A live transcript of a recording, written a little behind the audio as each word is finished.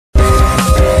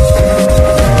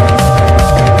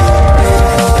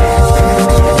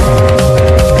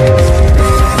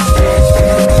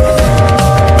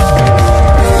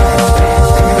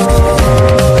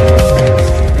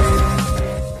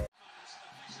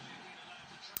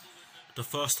The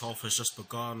first half has just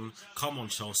begun. Come on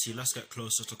Chelsea, let's get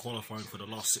closer to qualifying for the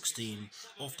last 16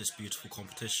 of this beautiful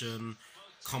competition.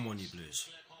 Come on you Blues.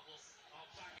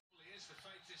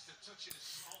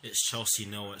 It's Chelsea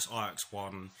 0, it's Ajax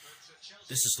 1.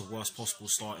 This is the worst possible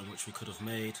start in which we could have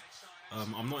made.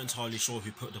 I'm not entirely sure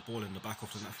who put the ball in the back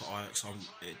of the net for Ajax.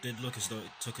 It did look as though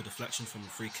it took a deflection from a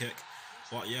free kick.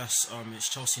 But yes, it's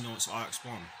Chelsea 0, it's Ajax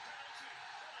 1.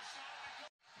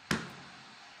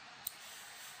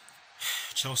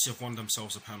 Chelsea have won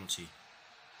themselves a penalty.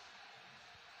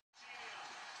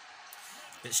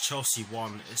 It's Chelsea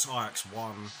 1, it's Ajax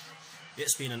 1.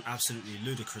 It's been an absolutely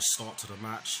ludicrous start to the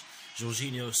match.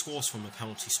 Jorginho scores from the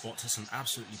penalty spot. It's an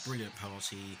absolutely brilliant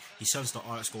penalty. He sends the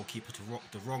Ajax goalkeeper to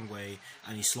the wrong way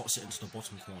and he slots it into the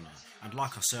bottom corner. And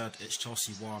like I said, it's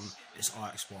Chelsea 1, it's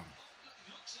Ajax 1.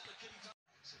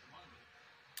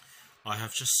 I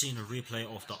have just seen a replay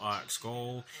of the Ajax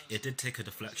goal. It did take a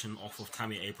deflection off of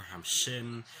Tammy Abraham's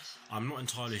shin. I'm not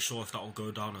entirely sure if that will go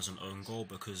down as an own goal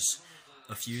because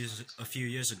a few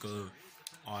years ago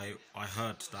I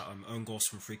heard that own goals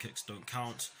from free kicks don't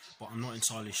count, but I'm not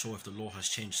entirely sure if the law has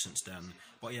changed since then.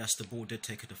 But yes, the ball did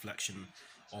take a deflection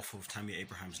off of Tammy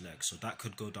Abraham's leg, so that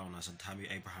could go down as a Tammy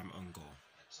Abraham own goal.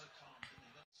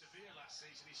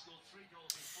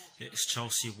 It's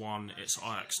Chelsea 1, it's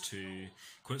Ajax 2.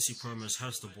 Quincy Promes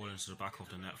has the ball into the back of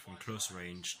the net from close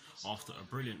range after a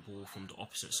brilliant ball from the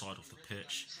opposite side of the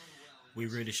pitch. We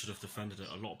really should have defended it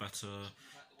a lot better,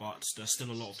 but there's still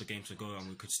a lot of the game to go and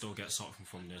we could still get something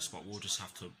from this, but we'll just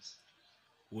have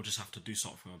to do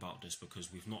something about this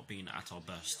because we've not been at our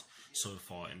best so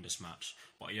far in this match.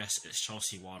 But yes, it's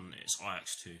Chelsea 1, it's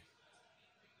Ajax 2.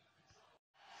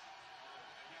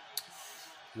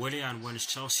 Willian wins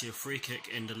Chelsea a free kick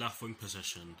in the left wing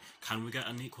position. Can we get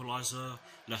an equaliser?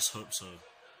 Let's hope so.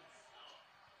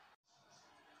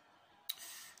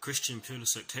 Christian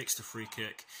Pulisic takes the free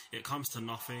kick. It comes to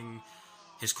nothing.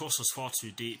 His cross was far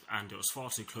too deep and it was far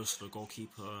too close to the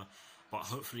goalkeeper, but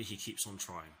hopefully he keeps on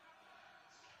trying.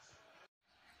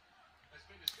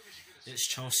 It's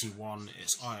Chelsea 1,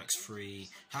 it's Ajax 3.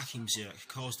 Hakim Ziyech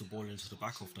curls the ball into the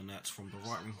back of the net from the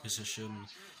right wing position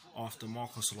after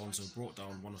Marcos Alonso brought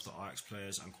down one of the Ajax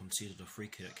players and conceded a free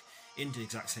kick in the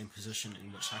exact same position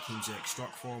in which Hakim Ziyech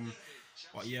struck from.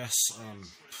 But yes,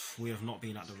 we have not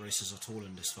been at the races at all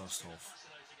in this first half.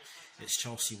 It's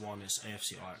Chelsea 1, it's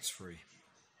AFC Ajax 3.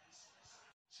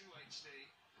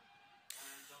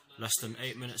 Less than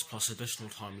 8 minutes plus additional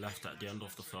time left at the end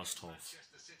of the first half.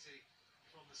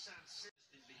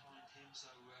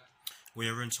 We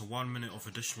are into 1 minute of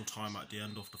additional time at the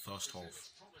end of the first half.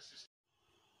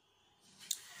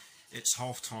 It's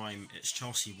half time, it's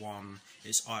Chelsea 1,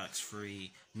 it's Ajax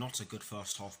 3, not a good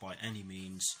first half by any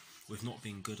means. We've not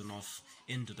been good enough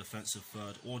in the defensive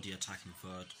third or the attacking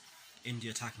third. In the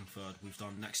attacking third, we've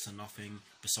done next to nothing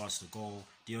besides the goal.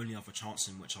 The only other chance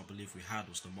in which I believe we had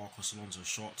was the Marcos Alonso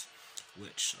shot,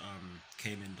 which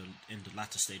came in the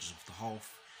latter stages of the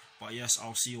half. But yes,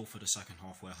 I'll see you all for the second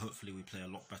half, where hopefully we play a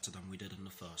lot better than we did in the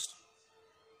first.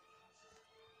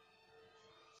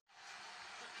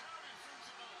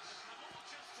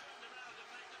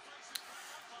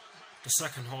 The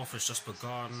second half has just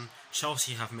begun.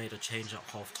 Chelsea have made a change at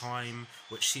half time,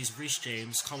 which sees Reece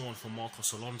James come on for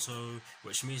Marcos Alonso,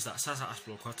 which means that Cesar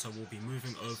Azpilicueta will be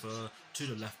moving over to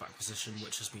the left back position,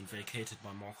 which has been vacated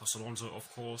by Marcos Alonso, of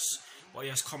course. But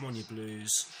yes, come on you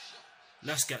Blues.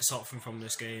 Let's get something from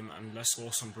this game and let's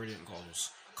score some brilliant goals.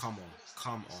 Come on,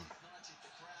 come on.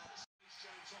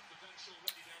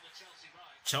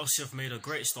 Chelsea have made a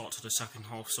great start to the second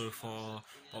half so far,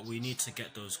 but we need to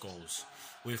get those goals.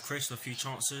 We've created a few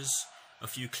chances, a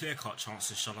few clear-cut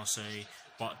chances shall I say,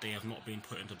 but they have not been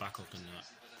put in the back of the net.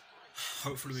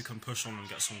 Hopefully we can push on and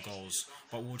get some goals,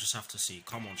 but we'll just have to see.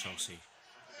 Come on Chelsea.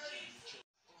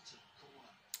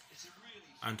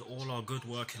 And all our good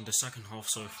work in the second half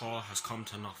so far has come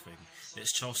to nothing.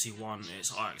 It's Chelsea 1,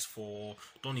 it's Ajax 4.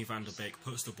 Donny van der Beek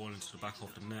puts the ball into the back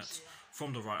of the net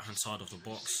from the right hand side of the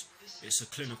box. It's a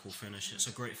clinical finish, it's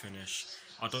a great finish.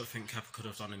 I don't think Kepa could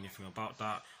have done anything about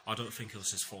that. I don't think it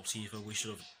was his fault either.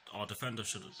 Our defender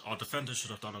should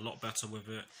have done a lot better with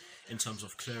it in terms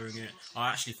of clearing it. I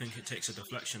actually think it takes a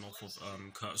deflection off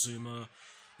of Kurt Zouma.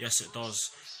 Yes, it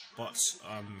does. But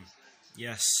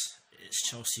yes, it's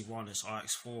Chelsea 1, it's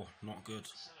Ajax 4. Not good.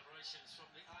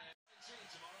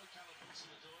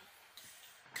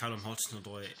 Callum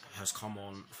Hudson-Odoi has come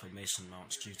on for Mason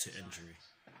Mount due to injury.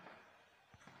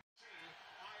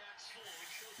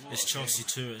 It's Chelsea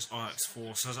 2, it's Ajax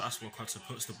 4. CHEAJA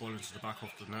puts the ball into the back of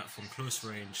the net from close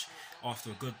range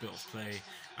after a good bit of play,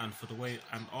 and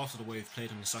after the way we've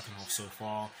played in the second half so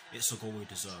far, it's a goal we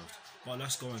deserved. But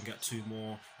let's go and get 2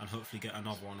 more and hopefully get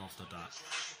another one after that.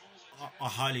 I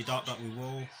highly doubt that we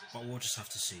will, but we'll just have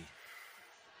to see.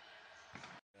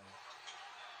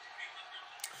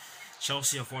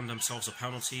 Chelsea have won themselves a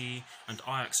penalty, and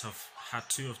Ajax have had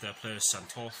 2 of their players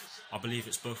sent off. I believe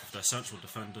it's both of their central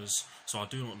defenders, so I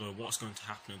do not know what's going to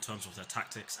happen in terms of their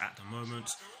tactics at the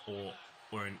moment, or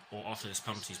after this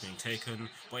penalty is being taken.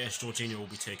 But yes, Jorginho will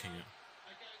be taking it.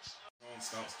 No one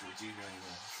scouts Jorginho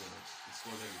anymore, so he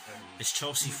scores every penalty. It's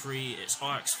Chelsea 3, it's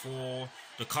Ajax 4.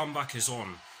 The comeback is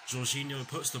on. Jorginho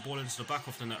puts the ball into the back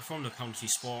of the net from the penalty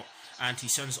spot, and he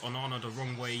sends Onana the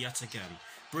wrong way yet again.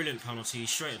 Brilliant penalty,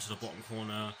 straight into the bottom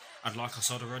corner, and like I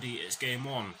said already, it's game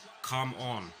on. Come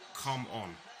on, come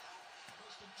on.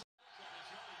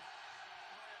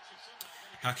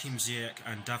 Hakim Ziyech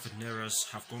and David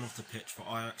Neres have gone off the pitch for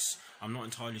Ajax. I'm not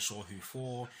entirely sure who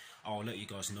for. I'll let you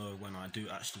guys know when I do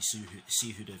actually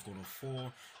see who they've gone off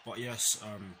for. But yes,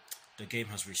 the game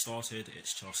has restarted.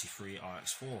 It's Chelsea 3,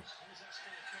 Ajax 4.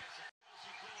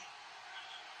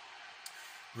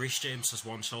 Reece James has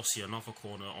won Chelsea another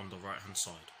corner on the right hand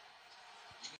side.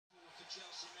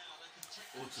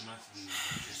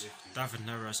 David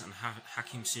Neres and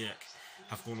Hakim Ziyech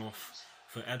have gone off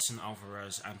for Edson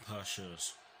Alvarez and Per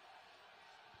Schurz.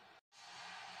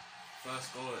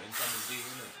 First goal in Champions League,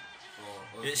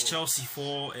 isn't it? It's Chelsea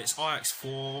 4, it's Ajax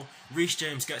 4. Reece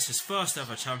James gets his first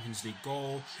ever Champions League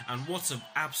goal, and what an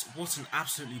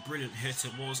absolutely brilliant hit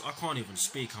it was. I can't even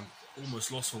speak, I'm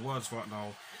almost lost for words right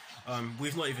now.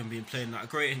 We've not even been playing that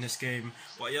great in this game,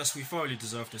 but yes, we thoroughly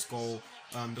deserved this goal.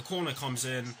 The corner comes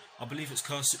in, I believe it's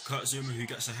Kurt Zuma who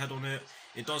gets a head on it.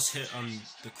 It does hit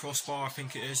the crossbar, I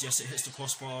think it is. Yes, it hits the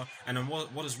crossbar. And then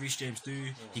what does Reece James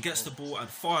do? He gets the ball and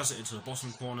fires it into the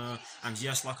bottom corner. And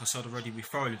yes, like I said already, we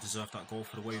thoroughly deserved that goal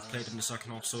for the way we've played in the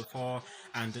second half so far.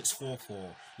 And it's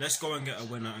 4-4. Let's go and get a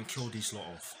winner and kill these lot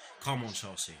off. Come on,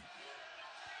 Chelsea.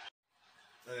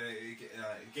 He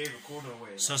gave a corner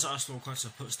away.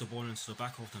 CHEAJA puts the ball into the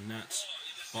back of the net,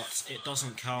 but it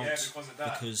doesn't count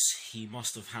because he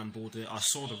must have handballed it. I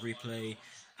saw the replay,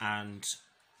 and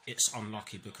it's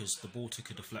unlucky because the ball took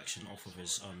a deflection off of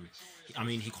his. I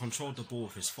mean, he controlled the ball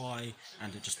with his thigh,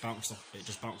 and it just bounced off. It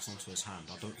just bounced onto his hand.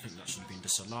 I don't think that should have been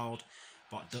disallowed,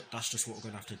 but that's just what we're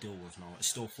going to have to deal with now. It's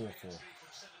still 4-4.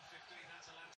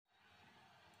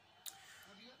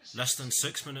 Less than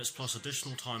 6 minutes plus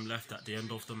additional time left at the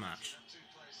end of the match.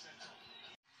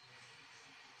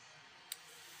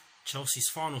 Chelsea's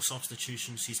final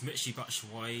substitution sees Michy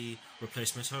Batshuayi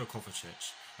replace Mateo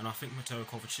Kovacic, and I think Mateo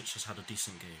Kovacic has had a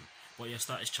decent game. But yes,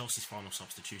 that is Chelsea's final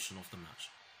substitution of the match.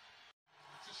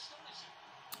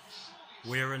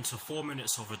 We are into 4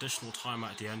 minutes of additional time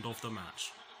at the end of the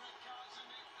match.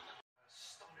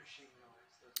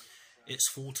 It's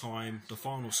full time, the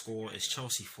final score is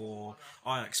Chelsea 4,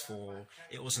 Ajax 4.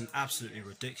 It was an absolutely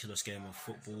ridiculous game of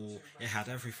football. It had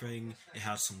everything, it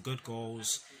had some good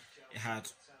goals, it had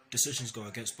decisions go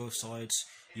against both sides.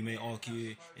 You may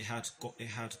argue it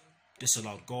had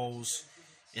disallowed goals,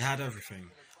 it had everything.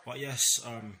 But yes,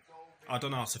 I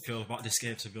don't know how to feel about this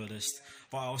game, to be honest,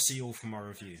 but I'll see you all for my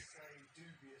review.